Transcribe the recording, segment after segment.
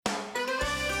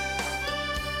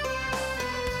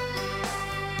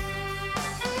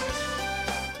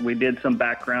We did some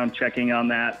background checking on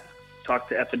that, talked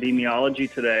to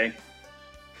epidemiology today.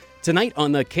 Tonight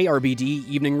on the KRBD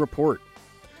Evening Report,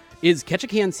 is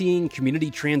Ketchikan seeing community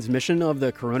transmission of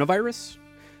the coronavirus?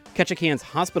 Ketchikan's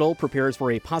hospital prepares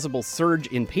for a possible surge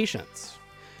in patients.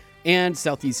 And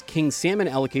Southeast king salmon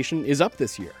allocation is up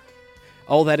this year.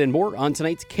 All that and more on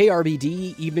tonight's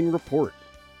KRBD Evening Report.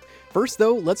 First,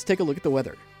 though, let's take a look at the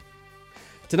weather.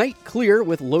 Tonight, clear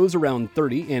with lows around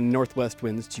 30 and northwest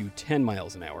winds to 10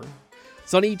 miles an hour.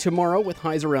 Sunny tomorrow with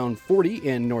highs around 40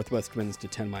 and northwest winds to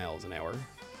 10 miles an hour.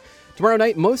 Tomorrow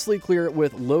night, mostly clear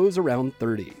with lows around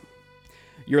 30.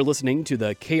 You're listening to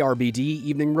the KRBD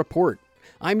Evening Report.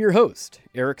 I'm your host,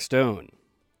 Eric Stone.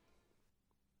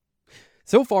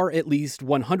 So far, at least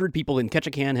 100 people in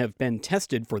Ketchikan have been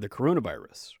tested for the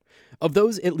coronavirus. Of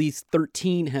those, at least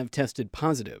 13 have tested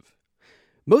positive.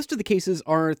 Most of the cases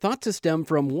are thought to stem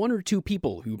from one or two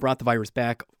people who brought the virus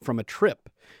back from a trip.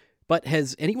 But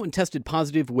has anyone tested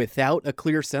positive without a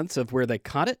clear sense of where they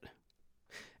caught it?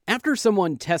 After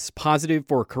someone tests positive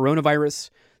for coronavirus,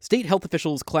 state health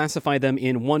officials classify them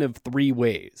in one of three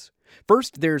ways.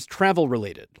 First, there's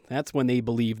travel-related. That's when they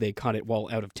believe they caught it while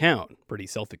out of town. Pretty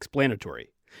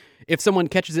self-explanatory. If someone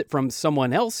catches it from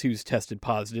someone else who's tested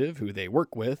positive, who they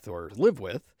work with or live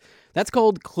with, that's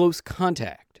called close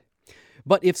contact.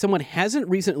 But if someone hasn't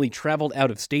recently traveled out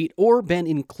of state or been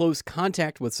in close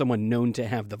contact with someone known to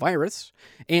have the virus,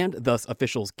 and thus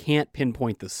officials can't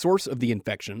pinpoint the source of the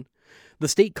infection, the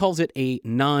state calls it a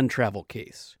non-travel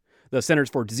case. The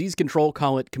Centers for Disease Control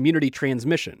call it community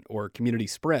transmission or community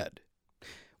spread.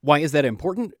 Why is that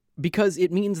important? Because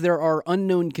it means there are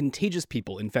unknown contagious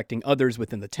people infecting others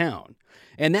within the town,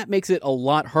 and that makes it a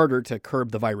lot harder to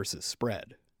curb the virus's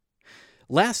spread.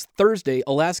 Last Thursday,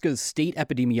 Alaska's state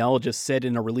epidemiologist said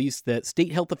in a release that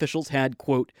state health officials had,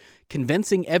 quote,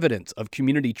 convincing evidence of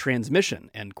community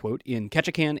transmission, end quote, in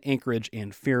Ketchikan, Anchorage,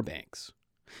 and Fairbanks.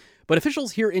 But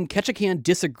officials here in Ketchikan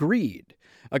disagreed.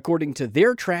 According to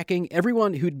their tracking,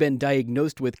 everyone who'd been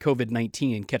diagnosed with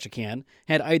COVID-19 in Ketchikan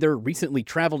had either recently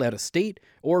traveled out of state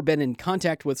or been in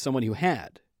contact with someone who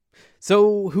had.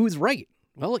 So who's right?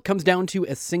 Well, it comes down to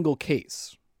a single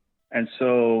case. And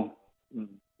so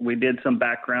we did some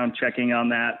background checking on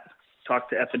that,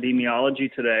 talked to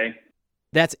epidemiology today.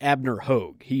 That's Abner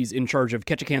Hogue. He's in charge of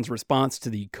Ketchikan's response to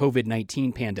the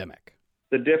COVID-19 pandemic.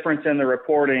 The difference in the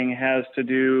reporting has to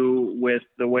do with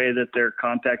the way that their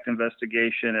contact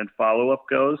investigation and follow-up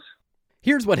goes.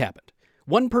 Here's what happened.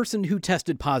 One person who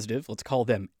tested positive, let's call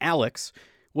them Alex,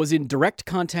 was in direct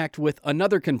contact with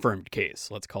another confirmed case.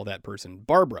 Let's call that person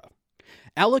Barbara.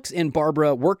 Alex and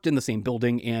Barbara worked in the same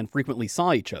building and frequently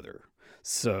saw each other.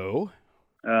 So,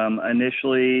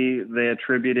 initially, they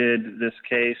attributed this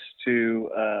case to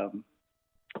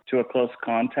a close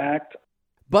contact.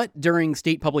 But during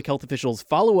state public health officials'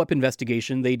 follow-up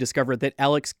investigation, they discovered that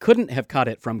Alex couldn't have caught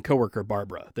it from coworker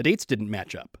Barbara. The dates didn't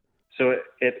match up. So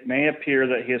it may appear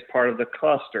that he is part of the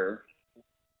cluster,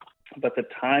 but the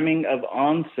timing of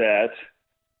onset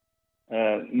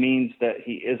means that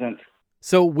he isn't.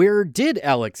 So where did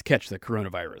Alex catch the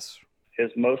coronavirus?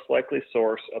 His most likely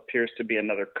source appears to be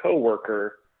another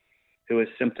coworker who is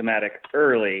symptomatic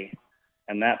early,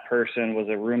 and that person was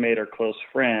a roommate or close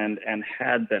friend and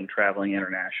had been traveling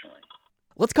internationally.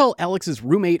 Let's call Alex's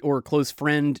roommate or close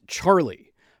friend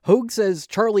Charlie. Hogue says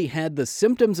Charlie had the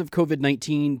symptoms of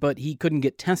COVID-19, but he couldn't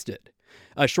get tested.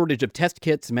 A shortage of test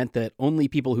kits meant that only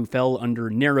people who fell under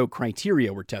narrow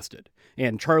criteria were tested,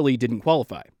 and Charlie didn't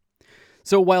qualify.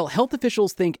 So while health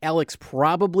officials think Alex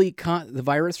probably caught the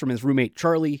virus from his roommate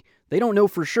Charlie, they don't know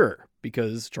for sure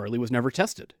because Charlie was never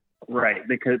tested. Right,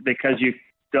 because you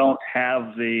don't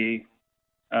have the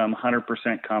 100%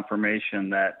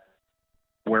 confirmation that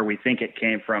where we think it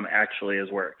came from actually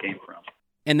is where it came from.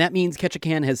 And that means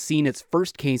Ketchikan has seen its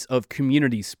first case of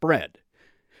community spread.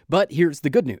 But here's the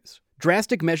good news.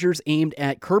 Drastic measures aimed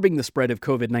at curbing the spread of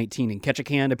COVID-19 in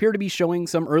Ketchikan appear to be showing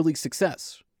some early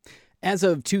success. As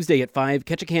of Tuesday at 5,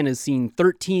 Ketchikan has seen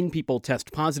 13 people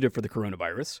test positive for the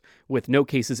coronavirus, with no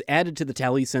cases added to the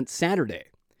tally since Saturday.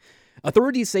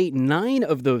 Authorities say 9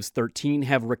 of those 13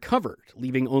 have recovered,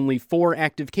 leaving only 4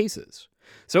 active cases.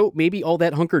 So maybe all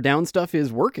that hunker down stuff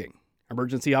is working.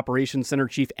 Emergency Operations Center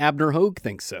Chief Abner Hogue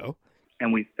thinks so.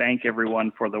 And we thank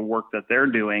everyone for the work that they're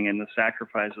doing and the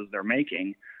sacrifices they're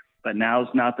making. But now's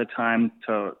not the time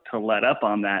to let up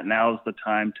on that. Now's the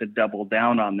time to double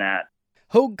down on that.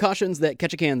 Hogue cautions that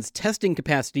Ketchikan's testing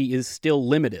capacity is still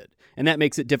limited, and that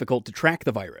makes it difficult to track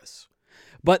the virus.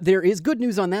 But there is good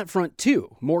news on that front,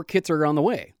 too. More kits are on the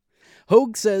way.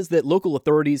 Hogue says that local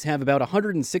authorities have about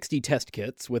 160 test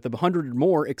kits, with 100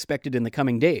 more expected in the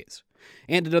coming days,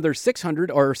 and another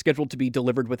 600 are scheduled to be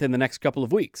delivered within the next couple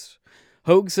of weeks.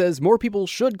 Hogue says more people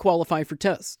should qualify for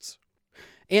tests.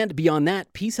 And beyond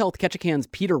that, PeaceHealth Ketchikan's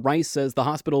Peter Rice says the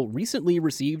hospital recently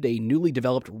received a newly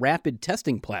developed rapid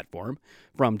testing platform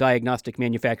from diagnostic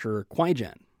manufacturer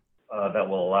Quigen. That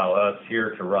will allow us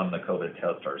here to run the COVID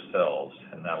test ourselves,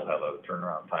 and that will have a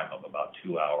turnaround time of about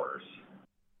 2 hours.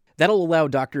 That'll allow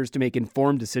doctors to make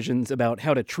informed decisions about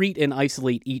how to treat and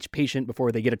isolate each patient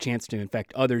before they get a chance to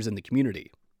infect others in the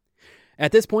community.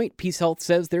 At this point, PeaceHealth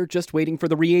says they're just waiting for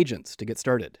the reagents to get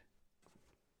started.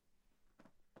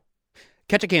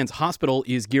 Ketchikan's hospital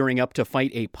is gearing up to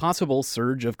fight a possible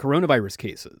surge of coronavirus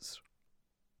cases.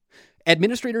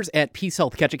 Administrators at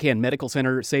PeaceHealth Ketchikan Medical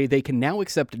Center say they can now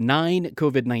accept 9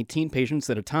 COVID-19 patients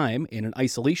at a time in an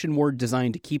isolation ward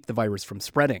designed to keep the virus from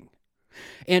spreading.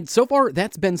 And so far,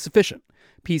 that's been sufficient.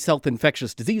 PeaceHealth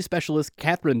infectious disease specialist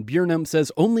Catherine Burnham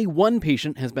says only one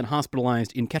patient has been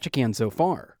hospitalized in Ketchikan so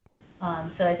far.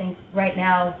 So I think right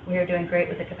now we are doing great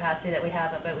with the capacity that we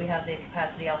have, but we have the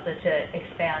capacity also to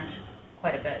expand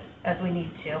quite a bit as we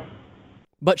need to.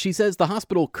 But she says the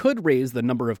hospital could raise the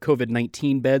number of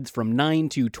COVID-19 beds from 9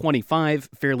 to 25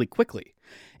 fairly quickly.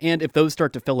 And if those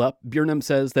start to fill up, Burnham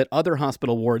says that other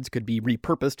hospital wards could be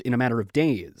repurposed in a matter of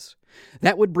days.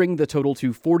 That would bring the total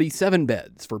to 47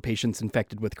 beds for patients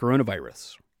infected with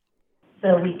coronavirus.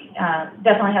 So we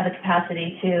definitely have the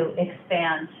capacity to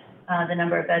expand the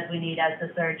number of beds we need as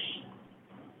the surge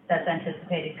that's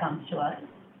anticipated comes to us.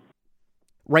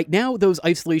 Right now, those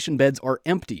isolation beds are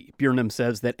empty. Burnham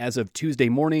says that as of Tuesday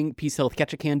morning, PeaceHealth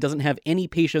Ketchikan doesn't have any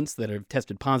patients that have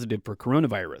tested positive for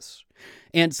coronavirus.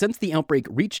 And since the outbreak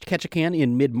reached Ketchikan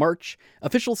in mid-March,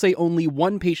 officials say only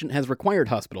one patient has required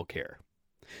hospital care.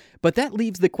 But that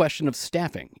leaves the question of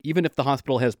staffing. Even if the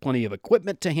hospital has plenty of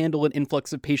equipment to handle an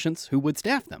influx of patients, who would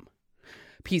staff them?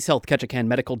 PeaceHealth Ketchikan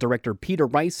Medical Director Peter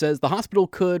Rice says the hospital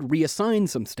could reassign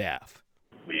some staff.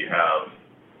 We have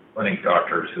clinic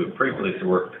doctors who have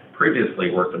previously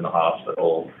worked in the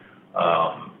hospital,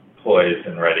 poised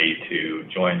and ready to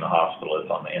join the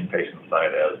hospitalists on the inpatient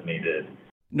side as needed.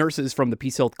 Nurses from the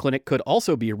PeaceHealth Clinic could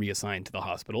also be reassigned to the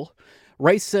hospital.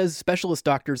 Rice says specialist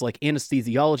doctors like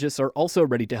anesthesiologists are also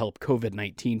ready to help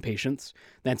COVID-19 patients.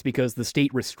 That's because the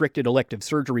state restricted elective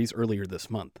surgeries earlier this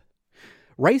month.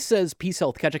 Rice says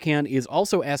PeaceHealth Ketchikan is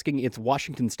also asking its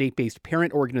Washington state-based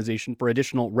parent organization for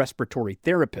additional respiratory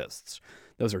therapists.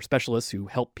 Those are specialists who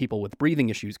help people with breathing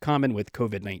issues common with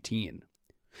COVID-19.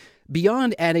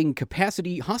 Beyond adding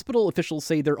capacity, hospital officials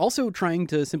say they're also trying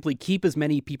to simply keep as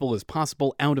many people as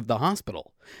possible out of the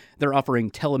hospital. They're offering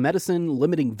telemedicine,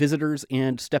 limiting visitors,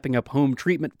 and stepping up home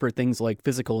treatment for things like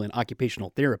physical and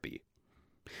occupational therapy.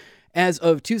 As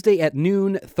of Tuesday at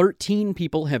noon, 13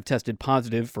 people have tested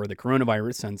positive for the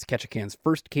coronavirus since Ketchikan's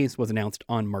first case was announced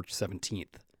on March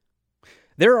 17th.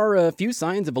 There are a few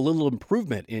signs of a little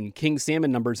improvement in king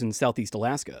salmon numbers in southeast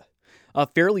Alaska. A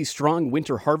fairly strong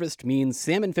winter harvest means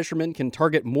salmon fishermen can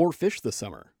target more fish this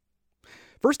summer.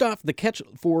 First off, the catch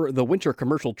for the winter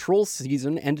commercial troll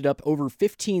season ended up over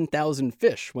 15,000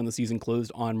 fish when the season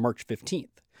closed on March 15th.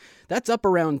 That's up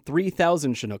around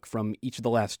 3,000 Chinook from each of the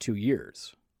last 2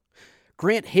 years.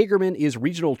 Grant Hagerman is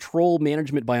regional troll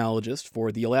management biologist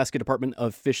for the Alaska Department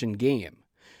of Fish and Game.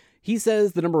 He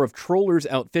says the number of trollers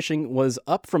out fishing was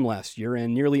up from last year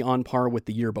and nearly on par with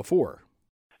the year before.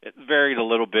 It varied a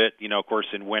little bit, of course,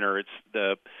 in winter. It's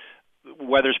the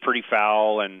weather's pretty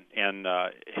foul and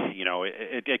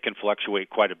it can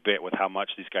fluctuate quite a bit with how much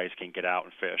these guys can get out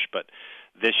and fish. But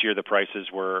this year the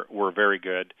prices were very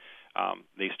good.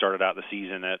 They started out the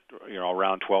season at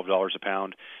around $12 a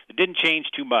pound. It didn't change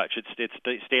too much. It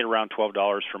stayed around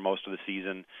 $12 for most of the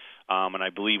season, and I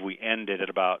believe we ended at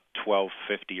about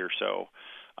 $12.50 or so.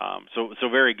 So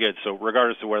very good. So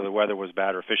regardless of whether the weather was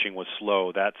bad or fishing was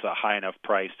slow, that's a high enough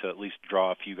price to at least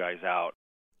draw a few guys out.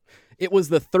 It was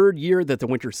the third year that the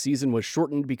winter season was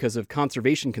shortened because of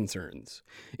conservation concerns.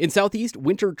 In Southeast,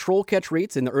 winter troll catch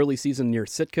rates in the early season near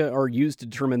Sitka are used to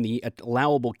determine the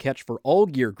allowable catch for all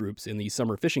gear groups in the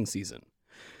summer fishing season.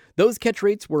 Those catch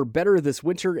rates were better this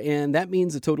winter, and that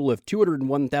means a total of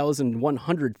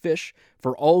 201,100 fish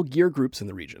for all gear groups in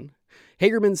the region.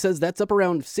 Hagerman says that's up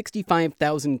around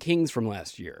 65,000 kings from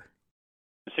last year.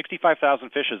 65,000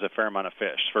 fish is a fair amount of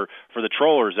fish. For the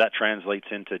trollers, that translates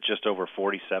into just over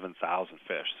 47,000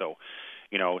 fish. So,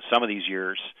 some of these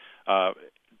years,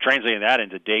 translating that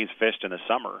into days fished in the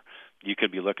summer, you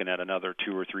could be looking at another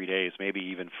 2 or 3 days, maybe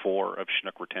even 4 of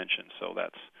Chinook retention. So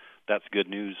that's good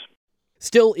news.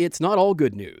 Still, it's not all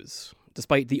good news.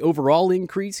 Despite the overall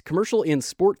increase, commercial and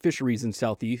sport fisheries in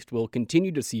Southeast will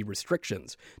continue to see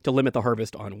restrictions to limit the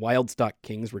harvest on wild-stock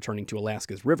kings returning to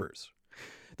Alaska's rivers.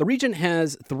 The region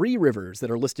has 3 rivers that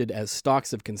are listed as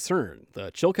stocks of concern: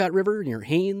 the Chilkat River near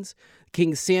Haines,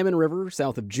 King Salmon River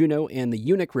south of Juneau, and the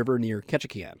Unic River near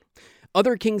Ketchikan.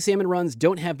 Other king salmon runs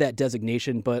don't have that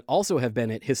designation, but also have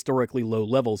been at historically low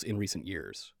levels in recent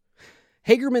years.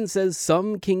 Hagerman says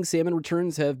some king salmon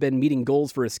returns have been meeting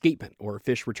goals for escapement or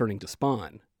fish returning to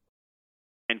spawn.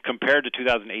 And compared to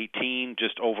 2018,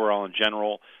 just overall in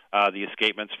general, the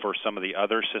escapements for some of the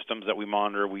other systems that we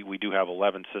monitor, we do have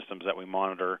 11 systems that we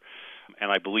monitor,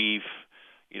 and I believe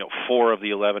 4 of the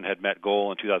 11 had met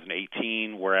goal in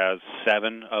 2018, whereas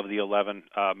 7 of the 11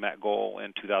 met goal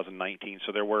in 2019.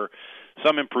 So there were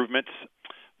some improvements,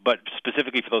 but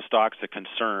specifically for those stocks of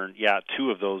concern, 2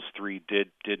 of those 3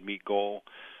 did meet goal.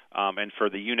 And for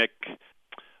the Unic,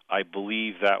 I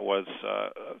believe that was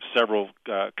several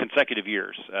consecutive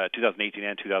years, 2018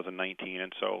 and 2019,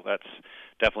 and so that's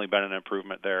definitely been an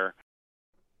improvement there.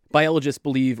 Biologists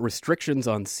believe restrictions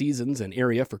on seasons and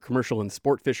area for commercial and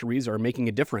sport fisheries are making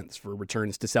a difference for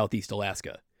returns to Southeast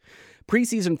Alaska.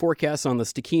 Preseason forecasts on the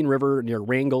Stikine River near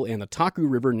Wrangell and the Taku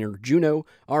River near Juneau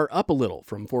are up a little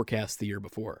from forecasts the year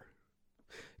before.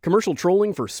 Commercial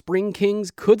trolling for spring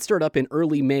kings could start up in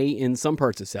early May in some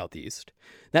parts of Southeast.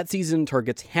 That season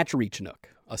targets hatchery Chinook.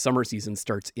 A summer season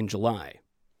starts in July.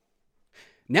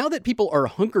 Now that people are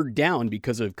hunkered down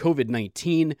because of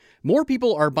COVID-19, more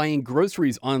people are buying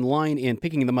groceries online and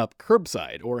picking them up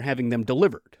curbside or having them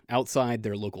delivered outside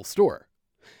their local store.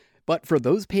 But for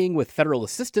those paying with federal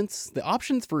assistance, the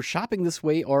options for shopping this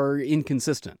way are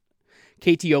inconsistent.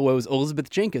 KTOO's Elizabeth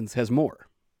Jenkins has more.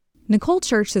 Nicole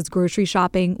Church says grocery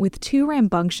shopping with 2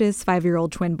 rambunctious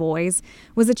 5-year-old twin boys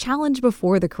was a challenge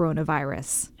before the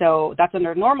coronavirus. So that's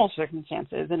under normal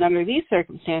circumstances. And under these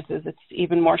circumstances, it's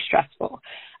even more stressful.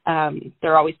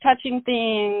 They're always touching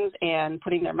things and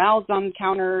putting their mouths on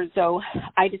counters. So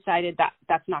I decided that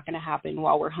that's not going to happen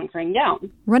while we're hunkering down.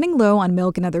 Running low on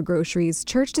milk and other groceries,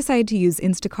 Church decided to use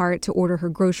Instacart to order her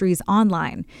groceries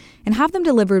online and have them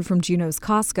delivered from Juneau's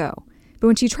Costco. But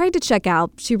when she tried to check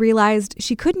out, she realized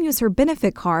she couldn't use her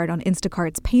benefit card on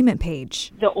Instacart's payment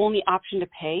page. The only option to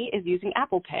pay is using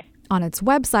Apple Pay. On its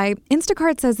website,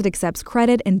 Instacart says it accepts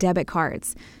credit and debit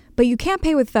cards, but you can't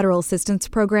pay with federal assistance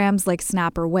programs like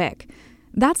SNAP or WIC.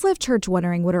 That's left Church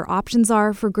wondering what her options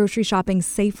are for grocery shopping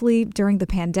safely during the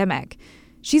pandemic.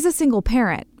 She's a single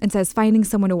parent and says finding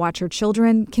someone to watch her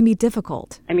children can be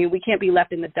difficult. I mean, we can't be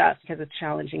left in the dust because it's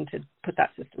challenging to put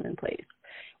that system in place.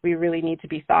 We really need to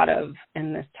be thought of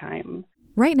in this time.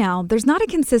 Right now, there's not a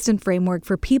consistent framework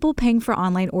for people paying for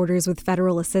online orders with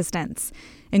federal assistance,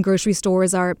 and grocery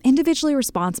stores are individually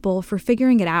responsible for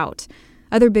figuring it out.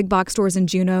 Other big box stores in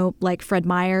Juneau, like Fred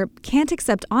Meyer, can't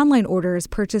accept online orders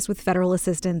purchased with federal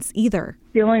assistance either.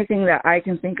 The only thing that I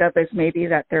can think of is maybe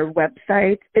that their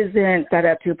website isn't set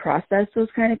up to process those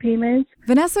kind of payments.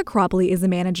 Vanessa Cropley is a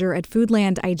manager at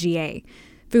Foodland IGA.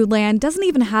 Foodland doesn't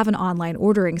even have an online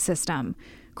ordering system.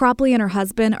 Cropley and her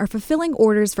husband are fulfilling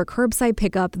orders for curbside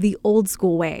pickup the old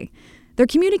school way. They're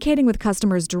communicating with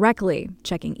customers directly,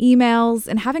 checking emails,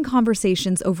 and having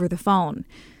conversations over the phone.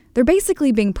 They're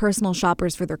basically being personal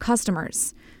shoppers for their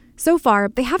customers. So far,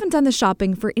 they haven't done the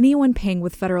shopping for anyone paying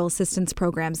with federal assistance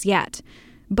programs yet,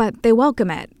 but they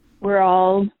welcome it. We're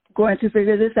all going to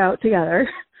figure this out together.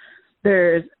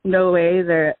 There's no way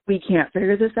that we can't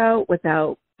figure this out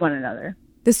without one another.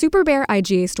 The Super Bear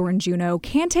IGA store in Juneau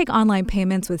can take online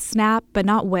payments with SNAP, but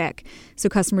not WIC, so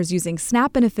customers using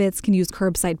SNAP benefits can use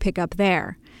curbside pickup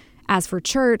there. As for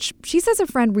Church, she says a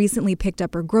friend recently picked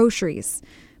up her groceries,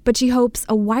 but she hopes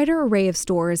a wider array of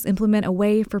stores implement a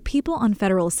way for people on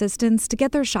federal assistance to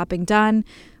get their shopping done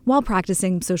while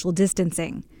practicing social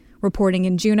distancing. Reporting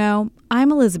in Juneau,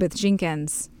 I'm Elizabeth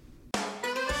Jenkins.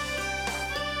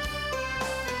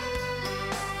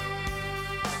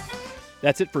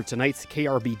 That's it for tonight's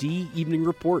KRBD Evening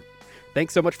Report.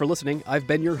 Thanks so much for listening. I've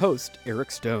been your host,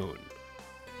 Eric Stone.